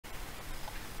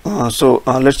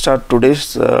Let's start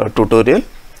today's tutorial.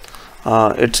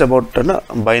 It's about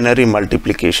binary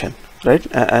multiplication, right?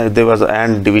 There was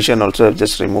and division also. I've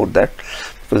just removed that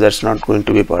because that's not going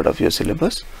to be part of your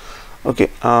syllabus. Okay,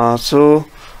 so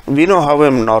we know how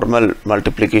a normal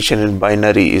multiplication in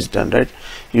binary is done, right?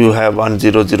 You have 1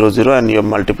 0 0 0 and you're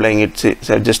multiplying it. So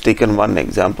I've just taken one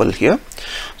example here.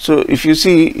 So if you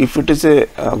see, if it is a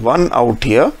 1 out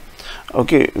here,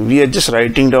 okay, we are just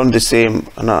writing down the same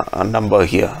number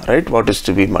here, right? What is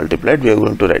to be multiplied, we are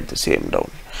going to write the same down.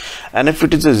 And if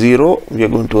it is a 0, we are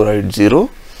going to write 0,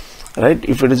 right?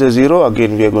 If it is a 0,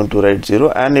 again we are going to write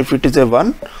 0, and if it is a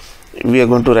 1, we are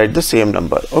going to write the same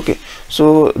number. Okay,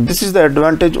 so this is the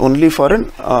advantage only for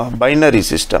an binary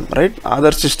system, right?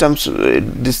 Other systems,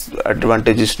 this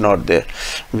advantage is not there,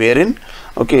 wherein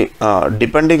okay,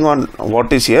 depending on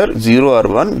what is here, 0 or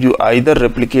 1, you either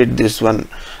replicate this one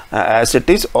as it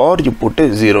is, or you put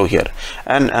a 0 here,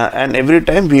 and every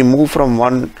time we move from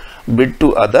one bit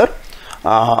to other,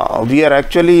 we are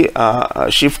actually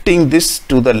shifting this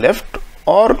to the left,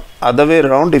 or other way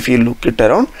around. If you look it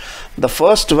around, the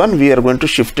first one we are going to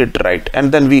shift it right,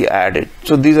 and then we add it.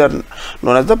 So these are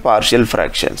known as the partial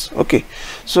fractions. Okay,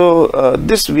 so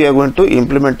this we are going to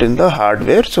implement in the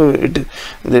hardware. So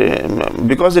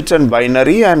because it's a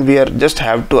binary and we are just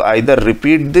have to either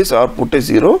repeat this or put a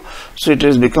 0, so it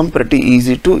has become pretty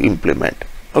easy to implement.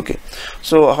 Okay,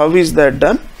 so how is that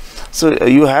done? So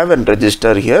you have a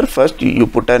register here. First you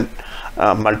put an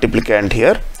multiplicand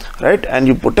here, right, and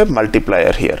you put a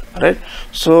multiplier here, right?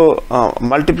 So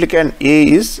multiplicand A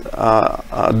is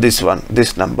this one,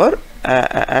 this number,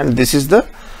 and this is the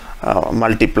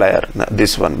multiplier,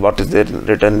 this one, what is there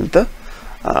written at the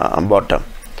bottom,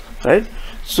 right?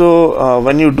 So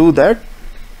when you do that,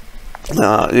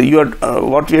 you are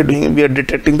what we are doing, we are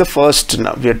detecting the first,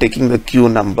 we are taking the Q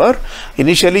number.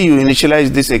 Initially you initialize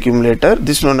this accumulator,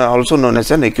 this also known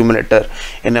as an accumulator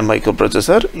in a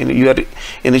microprocessor. You are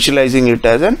initializing it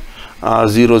as an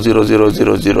 0 0 0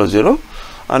 0 0 0,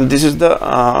 and this is the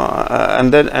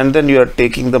and then you are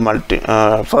taking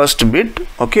the first bit,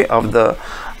 okay, of the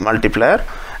multiplier,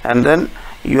 and then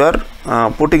you are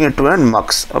putting it to a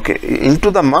mux. Okay, into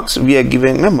the mux we are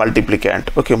giving a multiplicand.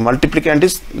 Okay, multiplicand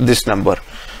is this number,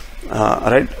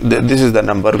 right? This is the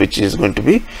number which is going to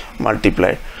be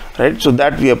multiplied, right? So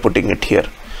that we are putting it here,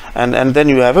 and then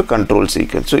you have a control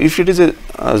sequence. So if it is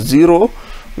a 0,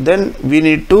 then we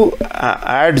need to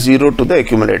add 0 to the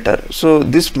accumulator. So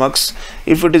this mux,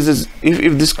 if it is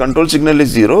if this control signal is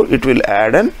 0, it will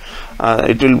add and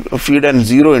it will feed an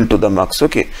 0 into the mux.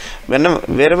 Okay,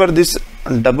 wherever this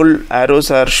double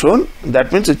arrows are shown,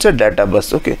 that means it's a data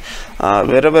bus. Okay,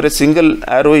 wherever a single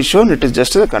arrow is shown, it is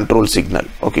just a control signal.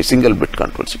 Okay, single bit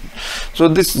control signal. So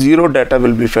this 0 data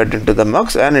will be fed into the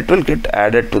mux and it will get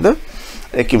added to the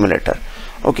accumulator.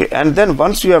 Okay, and then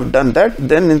once you have done that,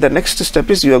 then in the next step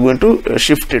is you are going to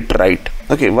shift it right.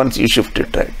 Okay, once you shift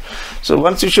it right, so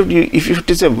once you shift, if it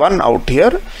is a 1 out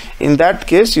here, in that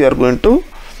case you are going to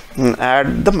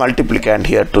add the multiplicand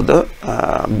here to the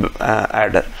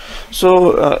adder.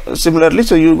 So similarly,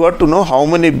 so you got to know how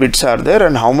many bits are there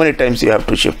and how many times you have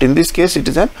to shift. In this case it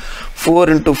is a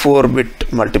 4 into 4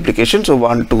 bit multiplication, so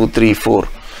 1 2 3 4.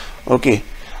 Okay,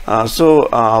 so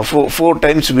 4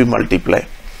 times we multiply.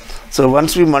 So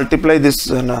once we multiply this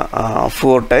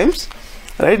 4 times,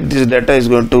 right, this data is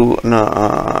going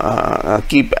to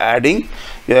keep adding,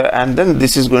 and then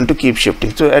this is going to keep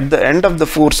shifting. So at the end of the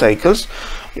 4 cycles,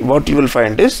 what you will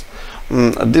find is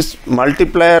this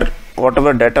multiplier,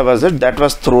 whatever data was it, that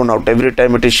was thrown out every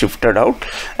time it is shifted out,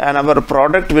 and our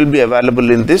product will be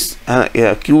available in this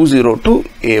Q0 to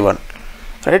A1,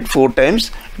 right? 4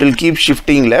 times it will keep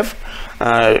shifting left,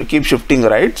 keep shifting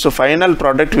right, so final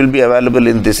product will be available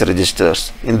in this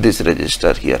registers, in this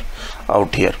register here,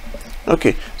 out here.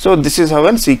 Okay, so this is how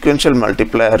a sequential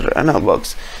multiplier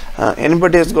works.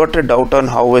 Anybody has got a doubt on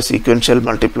how a sequential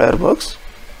multiplier works?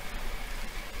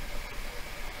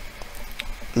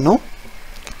 No?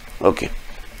 Okay,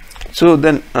 so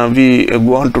then we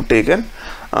go on to take a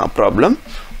problem.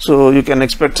 So you can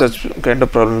expect such kind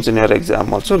of problems in your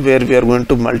exam also, where we are going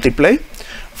to multiply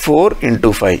 4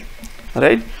 into 5,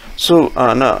 right? So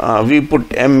we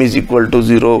put m is equal to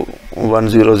 0 1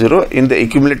 0 0. In the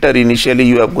accumulator initially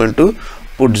you are going to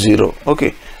put 0.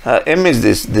 Okay, m is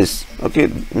this. Okay,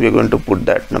 we are going to put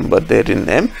that number there in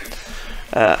m,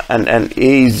 and a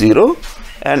is 0,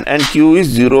 and q is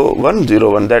 0 1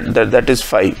 0 1. That is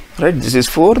 5, right? This is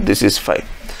 4, this is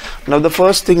 5. Now the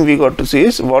first thing we got to see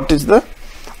is what is the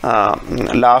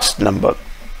last number,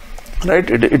 right?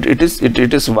 It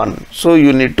is 1. So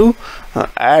you need to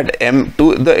add m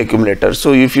to the accumulator.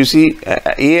 So if you see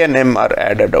a and m are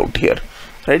added out here,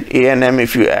 right? A and M,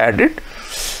 if you add it,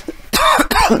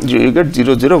 you get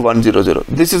 0 0 1 0 0.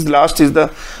 This is last is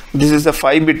the, this is the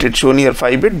 5-bit, it's shown here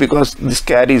 5-bit because this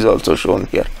carry is also shown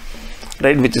here,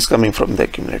 right, which is coming from the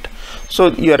accumulator. So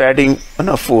you are adding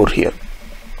 4 here,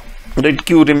 right?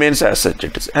 Q remains as such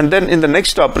it is, and then in the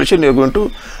next operation you are going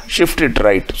to shift it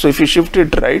right. So if you shift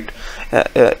it right,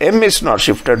 M is not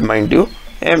shifted, mind you,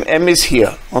 M is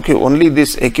here, okay, only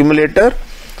this accumulator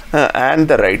and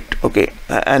the right, okay,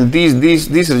 and these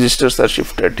registers are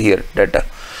shifted here, data.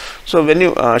 So when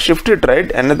you shift it right,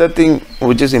 another thing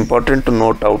which is important to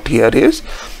note out here is,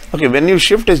 okay, when you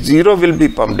shift, a 0 will be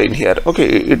pumped in here, okay,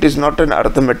 it is not an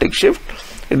arithmetic shift,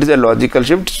 it is a logical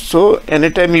shift. So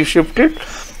anytime you shift it,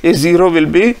 a 0 will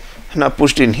be now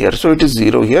pushed in here, so it is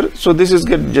 0 here. So this is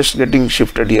just getting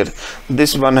shifted here,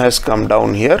 this one has come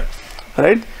down here,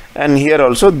 right, and here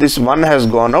also this 1 has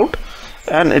gone out,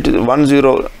 and it is 1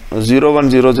 0 0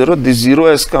 1 0 0, this 0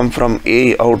 has come from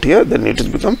A out here, then it has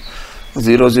become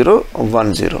 0 0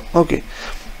 1 0. Okay,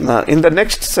 now in the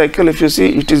next cycle, if you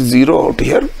see, it is 0 out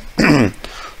here.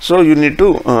 So you need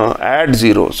to add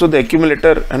 0, so the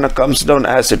accumulator comes down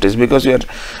as it is because you are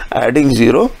adding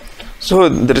 0. So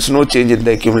there is no change in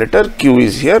the accumulator, Q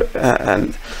is here,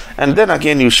 and then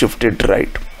again you shift it right.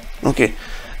 Okay,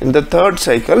 in the third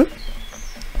cycle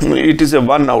it is a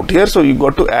 1 out here, so you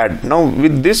got to add. Now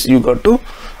with this you got to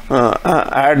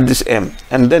add this M,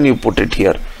 and then you put it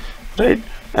here, right,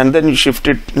 and then you shift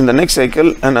it in the next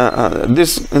cycle, and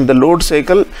this in the load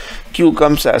cycle Q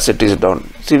comes as it is down.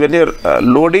 See, when you're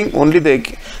loading, only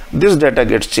this data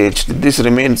gets changed, this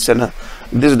remains, and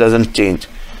this doesn't change.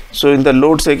 So in the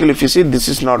load cycle, if you see, this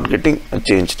is not getting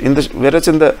changed. Whereas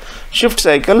in the shift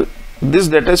cycle, this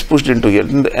data is pushed into here,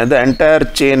 the entire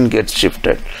chain gets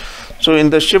shifted. So in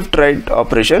the shift right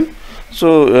operation,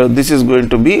 so this is going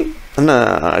to be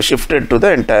shifted to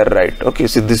the entire right. Okay,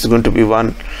 so this is going to be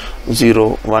 1 0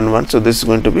 1 1, so this is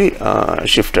going to be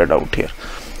shifted out here.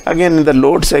 Again in the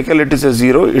load cycle, it is a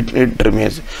 0, it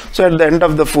remains. So at the end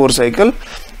of the 4 cycle,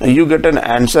 you get an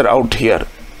answer out here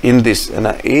in this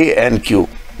A and Q.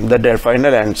 The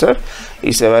final answer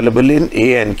is available in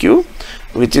A and Q,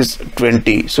 which is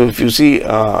 20. So if you see,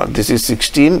 this is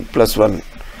 16 plus 1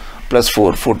 plus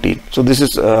 4 14, so this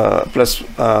is plus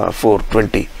 4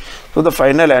 20. So the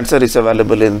final answer is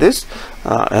available in this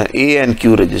A and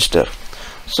Q register.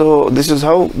 So this is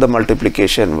how the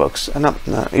multiplication works.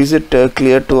 Is it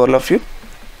clear to all of you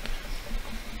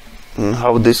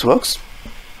how this works?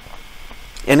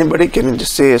 Anybody can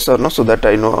just say yes or no, so that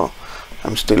I know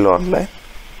I'm still online.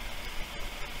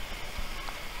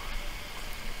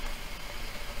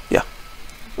 Yeah,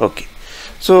 okay.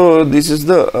 So this is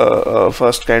the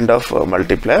first kind of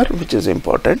multiplier, which is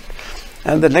important.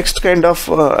 And the next kind of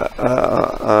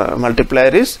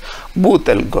multiplier is Booth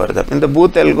algorithm. In the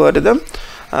Booth algorithm,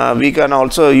 we can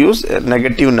also use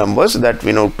negative numbers, that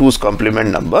we know 2's complement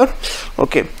number.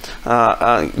 Okay,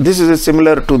 this is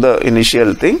similar to the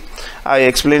initial thing. I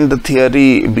explained the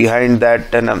theory behind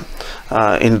that, and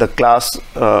in the class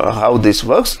how this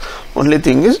works. Only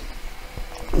thing is,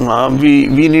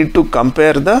 we need to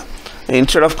compare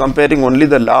instead of comparing only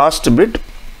the last bit,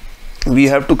 we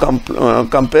have to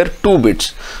compare 2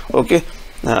 bits. Okay,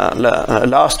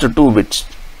 last 2 bits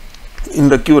in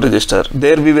the Q register.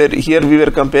 Here we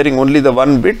were comparing only the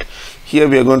 1 bit, here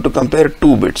we are going to compare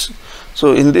 2 bits.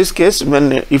 So in this case,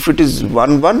 if it is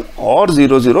 1 1 or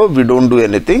 0 0, we don't do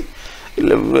anything.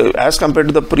 As compared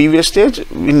to the previous stage,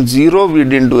 in 0 we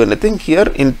didn't do anything. Here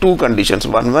in 2 conditions,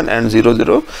 1 1 and 0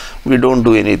 0, we don't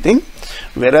do anything.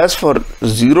 Whereas for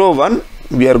 0 1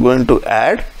 we are going to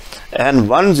add, and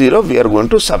 1 0 we are going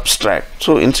to subtract.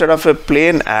 So instead of a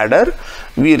plain adder,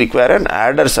 we require an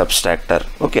adder subtractor.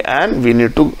 Okay, and we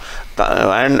need to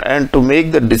and to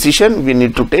make the decision, we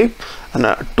need to take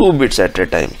 2 bits at a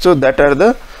time. So that are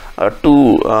the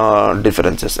 2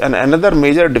 differences. And another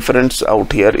major difference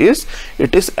out here is,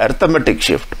 it is arithmetic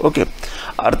shift. Okay,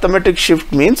 arithmetic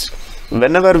shift means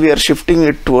whenever we are shifting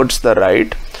it towards the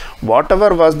right,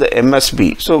 whatever was the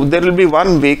MSB, so there will be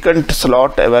one vacant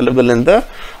slot available in the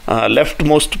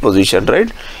leftmost position,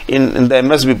 right, in the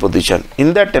MSB position.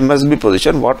 In that MSB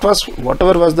position,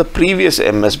 whatever was the previous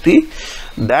MSB,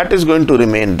 that is going to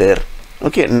remain there.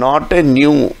 Okay, not a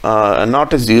new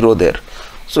not a 0 there.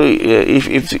 So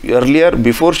if earlier,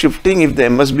 before shifting, if the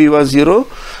MSB was 0,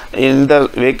 in the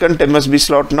vacant MSB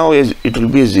slot now it will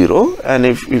be a 0, and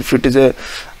if it is a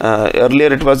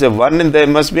earlier it was a 1 in the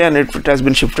MSB and it has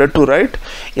been shifted to right,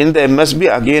 in the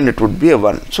MSB again it would be a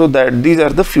 1. So that these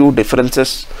are the few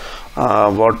differences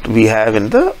what we have in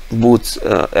the Booth's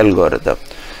algorithm.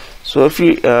 So if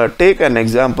we take an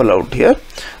example out here,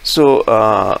 so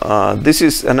this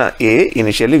is an A.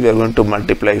 Initially we are going to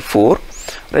multiply 4,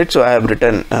 right? So I have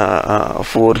written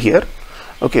 4 here.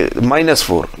 Okay, minus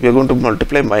 4, we are going to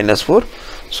multiply minus 4.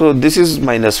 So this is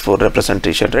minus 4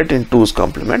 representation, right, in 2's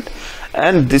complement,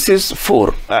 and this is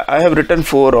 4. I have written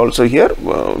 4 also here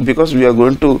because we are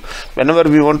going to, whenever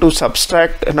we want to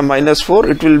subtract a minus 4,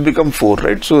 it will become 4,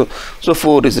 right? So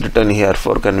 4 is written here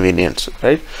for convenience,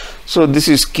 right? So this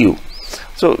is Q.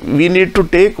 So we need to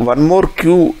take one more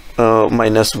Q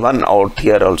minus 1 out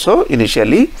here also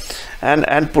initially, and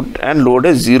load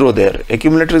a 0 there.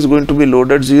 Accumulator is going to be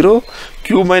loaded 0.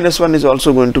 Q minus 1 is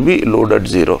also going to be loaded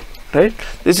 0, right?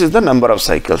 This is the number of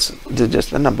cycles. This is just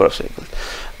the number of cycles.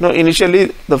 Now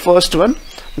initially the first one,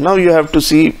 now you have to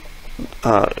see,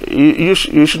 you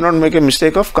should not make a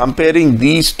mistake of comparing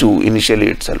these two initially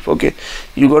itself. Okay,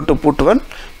 you got to put one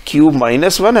Q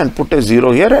minus 1 and put a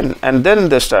 0 here, and then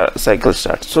the cycle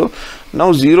starts. So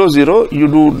now 0 0, you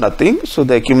do nothing, so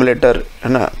the accumulator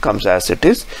comes as it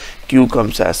is, Q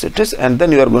comes as it is, and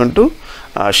then you are going to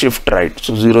shift right.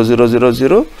 So 0 0 0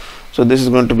 0, so this is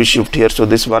going to be shift here, so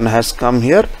this 1 has come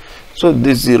here, so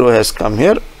this 0 has come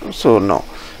here. So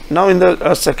now in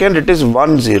the second it is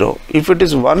 1 0. If it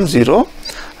is 1 0,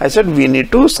 I said we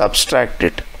need to subtract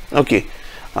it. Okay,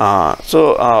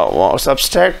 so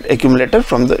subtract accumulator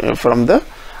from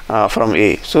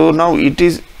A. So now it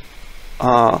is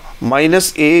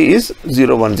minus A is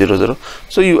 0 1 0 0.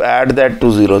 So you add that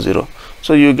to 0 0.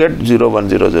 So you get 0 1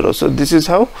 0 0. So this is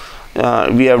how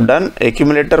we have done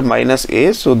accumulator minus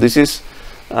A. So this is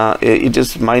it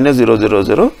is minus 0 0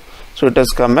 0. So it has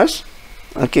come as,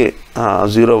 okay,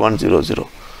 0 1 0 0.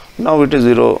 Now it is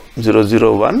 0 0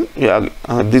 0 1. Yeah,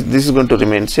 this is going to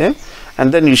remain same,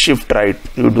 and then you shift right,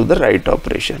 you do the right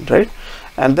operation, right?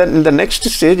 And then in the next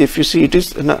stage, if you see, it is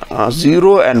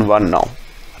 0 and 1 now,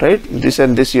 right? This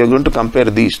and this, you are going to compare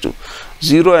these two.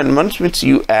 0 and 1 means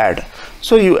you add.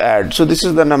 So you add. So this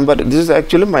is the number. This is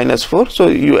actually minus 4. So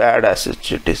you add as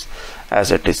it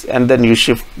is, and then you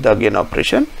shift the again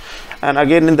operation. And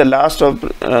again in the last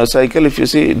cycle, if you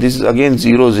see, this is again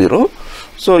 0 0.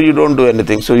 So you don't do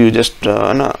anything. So you just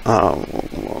write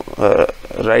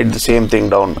the same thing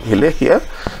down here.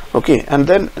 Okay, and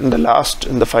then in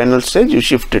the final stage, you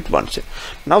shift it once.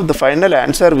 Now the final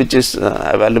answer which is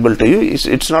available to you is,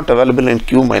 it's not available in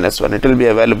Q minus 1. It will be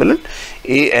available in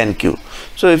A and Q.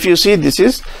 So if you see, this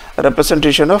is a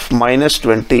representation of minus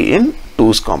 20 in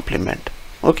 2's complement.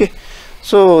 Okay,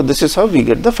 so this is how we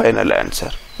get the final answer.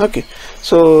 Okay,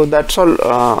 so that's all.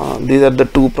 These are the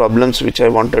two problems which I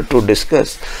wanted to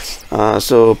discuss.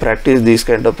 So practice these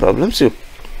kind of problems.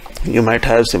 You might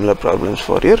have similar problems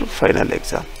for your final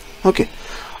exam. Okay,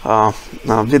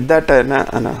 with that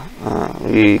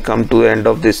we come to the end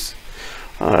of this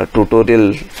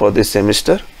tutorial for this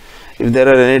semester. If there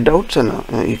are any doubts,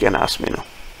 you can ask me now.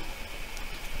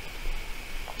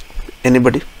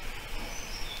 Anybody?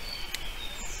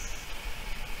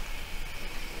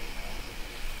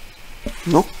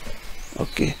 No?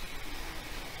 Okay.